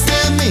pasa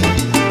a mí,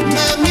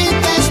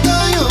 mamita,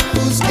 estoy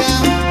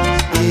ofuscado.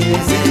 Y de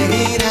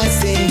seguir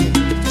así,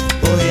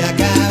 voy a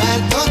acabar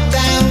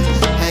total.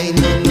 Ay,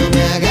 no, no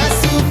me hagas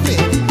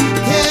sufrir,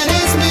 que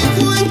eres mi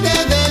fuente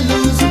de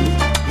luz.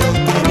 Lo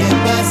que me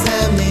pasa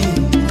a mí,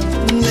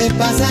 le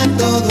pasa a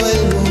todo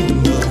el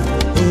mundo.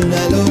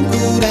 Una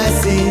locura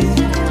así,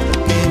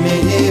 que me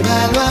lleva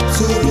a lo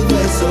absurdo,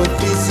 es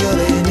oficio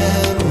de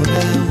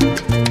enamorado.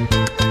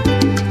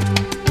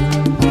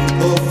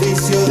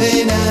 Oficio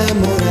de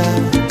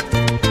enamorado,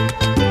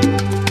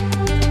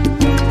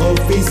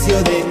 oficio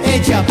de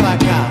echa pa'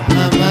 acá,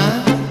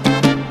 mamá.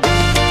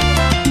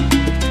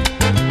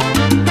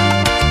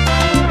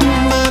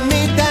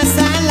 Mamita,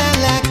 sal a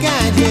la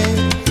calle,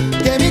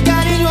 que mi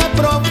cariño es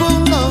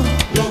profundo.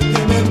 Lo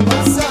que me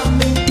pasa a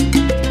mí,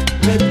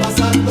 me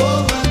pasa a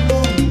todo el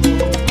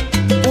mundo.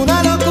 Una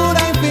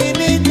locura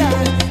infinita,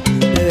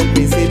 desde el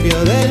principio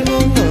del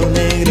mundo,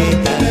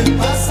 negrita. Lo que me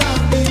pasa a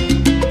mí,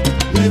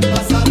 me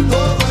pasa a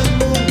todo el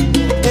mundo.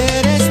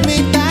 Eres mi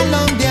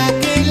talón de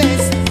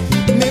Aquiles,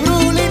 mi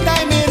brulita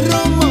y mi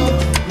rumbo.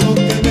 Lo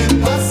que me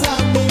pasa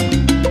a mí,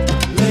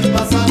 me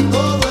pasa a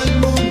todo el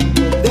mundo.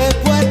 De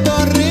Puerto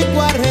Rico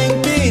a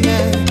Argentina,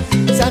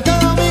 Santo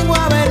Domingo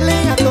a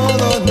Berlín, a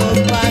todos nos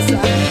pasa.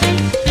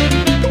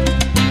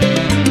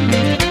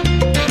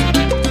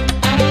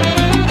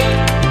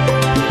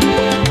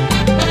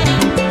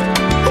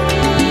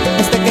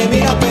 Este que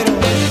mira pero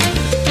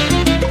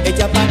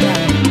echa pa' acá.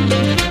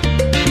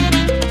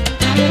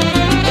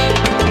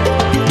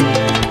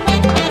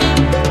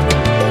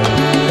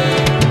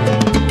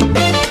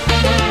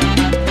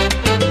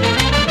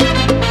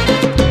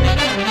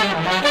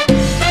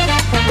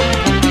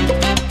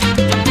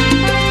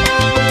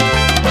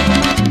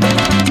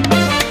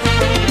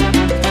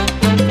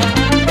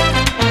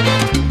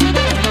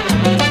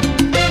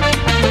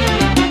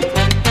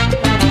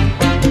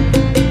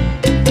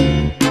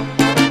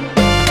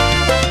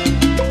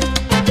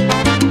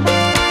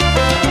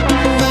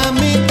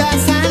 Mamita,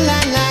 sal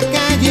a la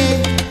calle,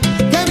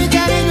 que mi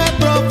cariño es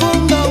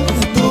profundo.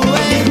 Tú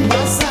ves,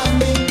 pasa a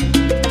mí,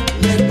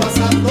 le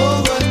pasa a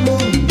todo el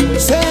mundo.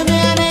 Se me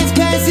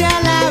anestesia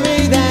la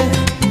vida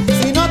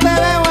si no te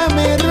veo en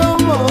mi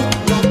rumbo.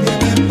 Lo que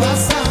me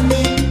pasa a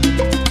mí,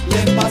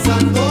 le pasa a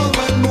todo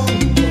el mundo.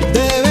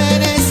 De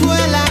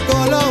Venezuela a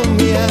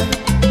Colombia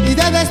y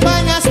desde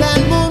España hasta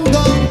el mundo.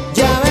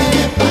 Ya ves,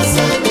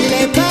 y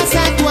le pasa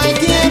a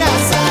cualquiera,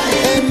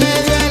 en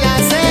medio de la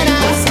acera,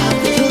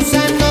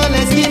 cruzando la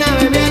esquina,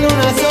 bebiendo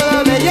una soda,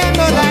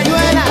 leyendo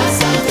rayuela.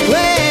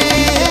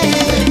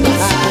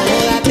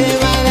 Acomódate,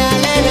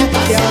 Magdalena,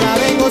 que ahora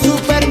vengo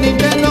Super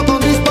Nintendo con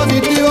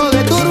dispositivo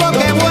de turbo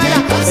que vuela.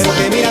 Pero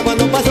que mira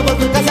cuando paso por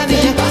tu casa,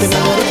 niña, se me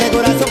muere este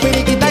corazón,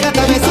 piriquita,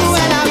 gata, me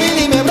sube la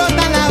vida y me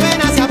brota en la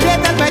vena, se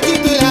aprieta el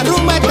pechito y la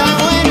rumba está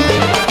buena.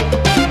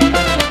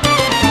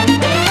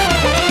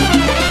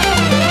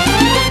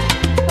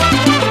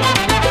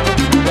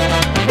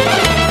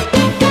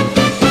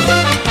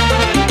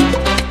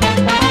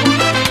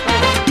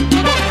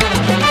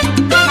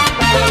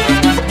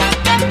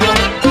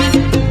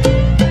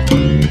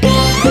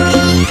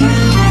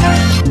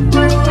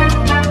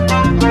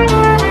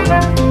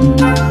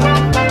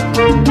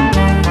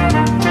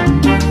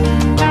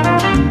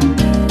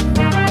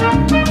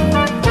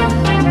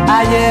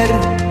 Ayer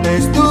te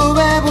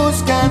estuve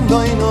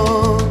buscando y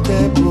no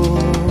te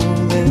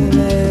pude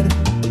ver.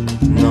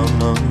 No,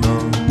 no, no.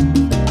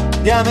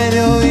 Llamé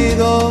de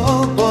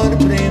oído por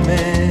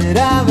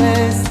primera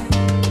vez.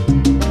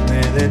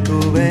 Me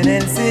detuve en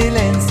el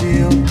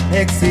silencio,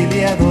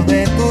 exiliado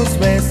de tus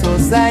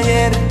besos.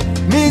 Ayer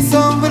mi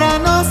sombra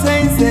no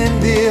se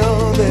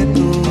incendió de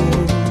tu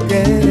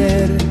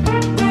querer.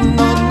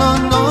 No, no,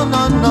 no,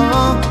 no,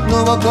 no.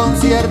 No hubo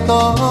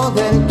concierto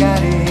del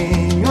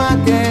cariño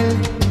aquel.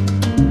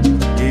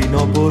 Y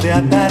no pude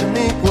atar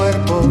mi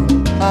cuerpo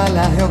a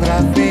la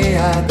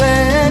geografía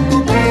de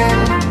tu piel.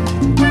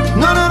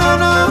 No, no, no,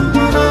 no,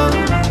 no, no,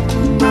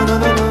 no, no,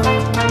 no, no.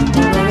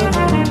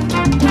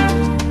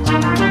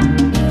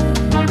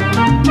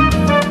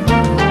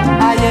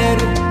 Ayer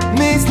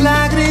mis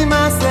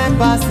lágrimas se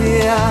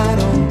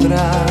pasearon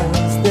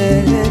tras de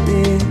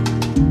ti,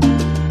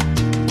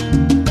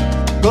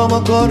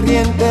 como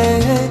corriente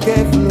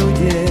que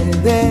fluye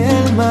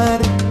del mar.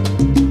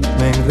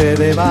 Me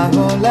enredé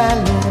bajo la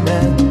luna,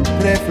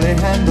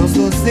 reflejando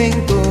su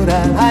cintura.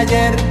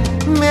 Ayer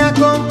me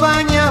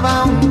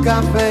acompañaba un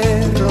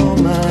café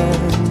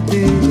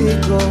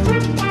romántico.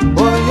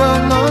 Hoy yo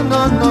no,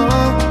 no, no,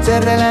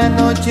 Cerré la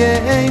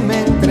noche y me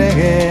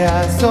entregué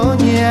a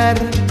soñar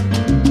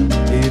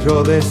y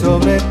rodé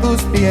sobre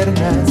tus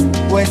piernas,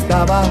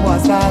 cuesta abajo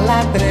hasta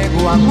la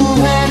tregua.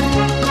 Mujer,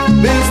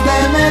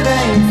 vísteme de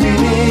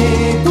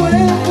infinito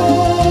el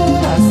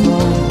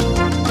corazón,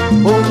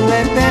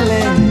 húndete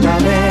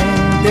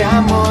lentamente,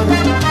 amor.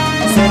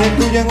 Seré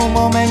tuyo en un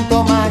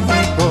momento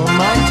mágico,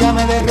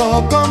 mánchame de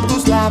rojo con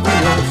tus labios,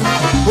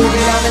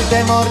 jubílame el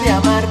temor de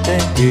amarte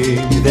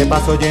y de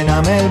paso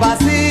lléname el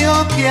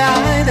vacío que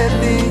hay de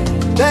ti.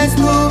 Te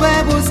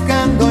estuve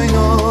buscando y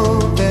no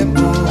te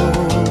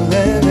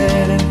pude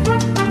ver.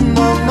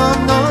 No, no,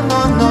 no,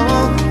 no,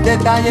 no,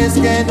 detalles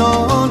que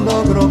no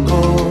logro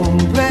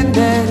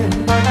comprender.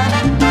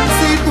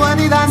 Si tú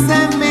anidas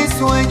en mis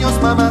sueños,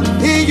 mamá,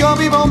 y yo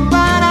vivo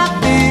para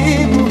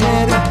ti,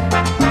 mujer.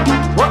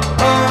 Oh,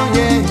 oh,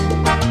 yeah.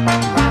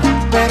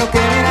 Pero que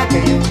mira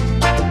que yo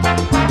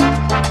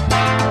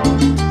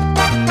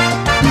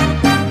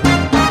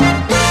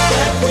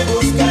te fui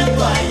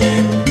buscando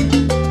ayer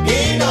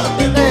y no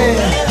te pude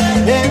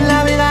ver. en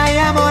la vida hay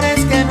amores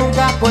que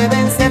nunca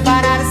pueden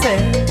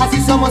separarse.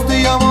 Así somos tú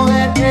y yo,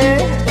 mujer.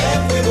 Te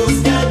fui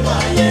buscando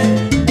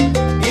ayer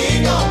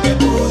y no te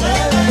pude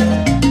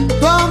ver.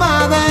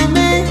 Toma de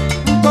mí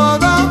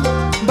todo,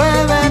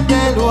 bebé,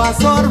 te lo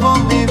absorbo,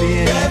 mi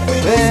bien. Te fui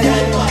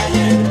buscando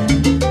ayer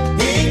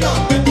y no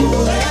te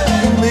pude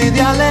ver. Mi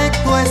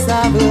dialecto es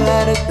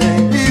hablarte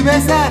y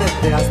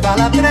besarte hasta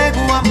la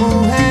tregua,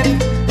 mujer.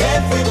 Te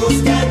fui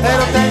buscando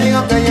Pero te ayer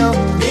digo que yo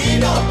y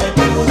no te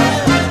pude ver.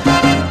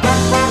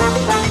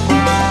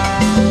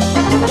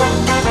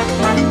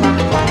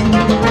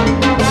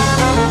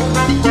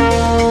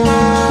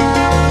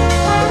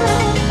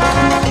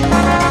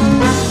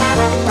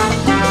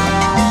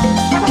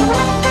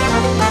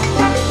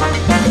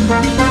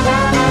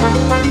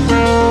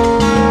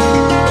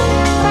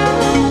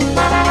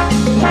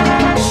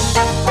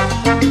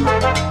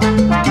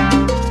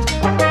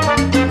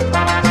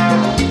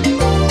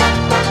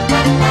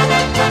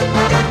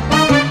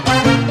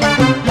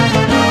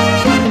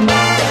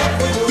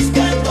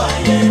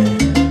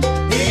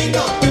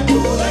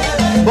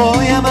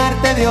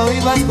 de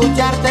oído a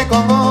escucharte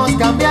con ojos,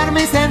 cambiar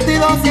mis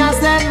sentidos y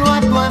hacerlo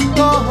a tu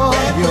antojo.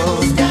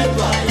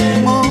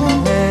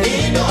 Mujer,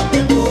 Y no te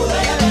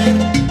pude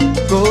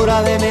ver.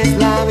 cura de mis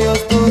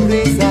labios, tu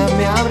risa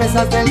me abres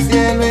hasta el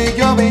cielo y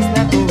yo viste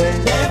a tu vez.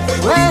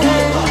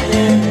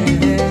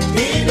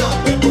 Y no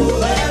te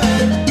pude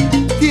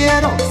ver.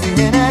 Quiero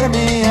oxigenar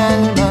mi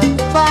alma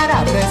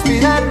para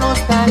respirar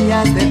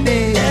nostalgias de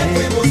ti.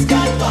 Te fui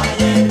buscando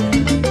ayer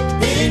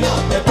y no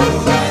te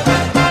pude ver.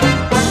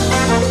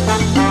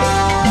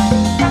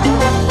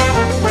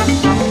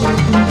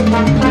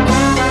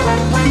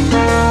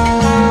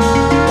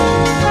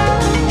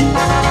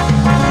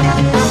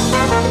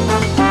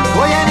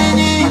 Oye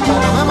niñita,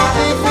 no me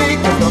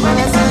mortifiques, no me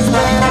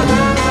desesperes.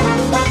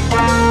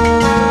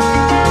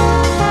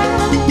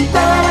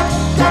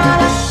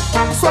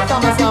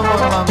 Suéltame ese amor,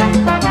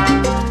 mamita.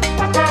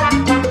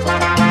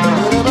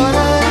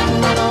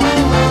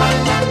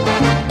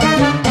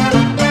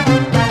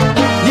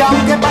 Y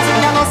aunque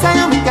pasen ya los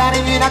años, mi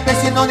cariño irá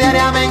creciendo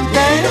diariamente.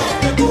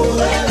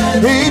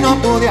 Y no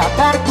pude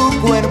atar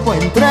tu cuerpo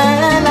entre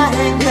la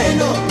gente.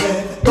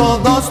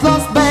 Todos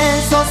los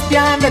besos que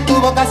han de tu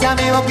boca hacia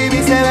mi boca y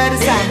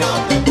viceversa.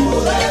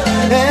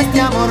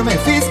 Este amor me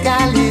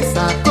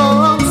fiscaliza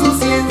con su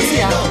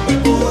ciencia.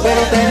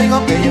 Pero te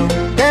digo que yo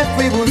te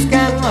fui buscando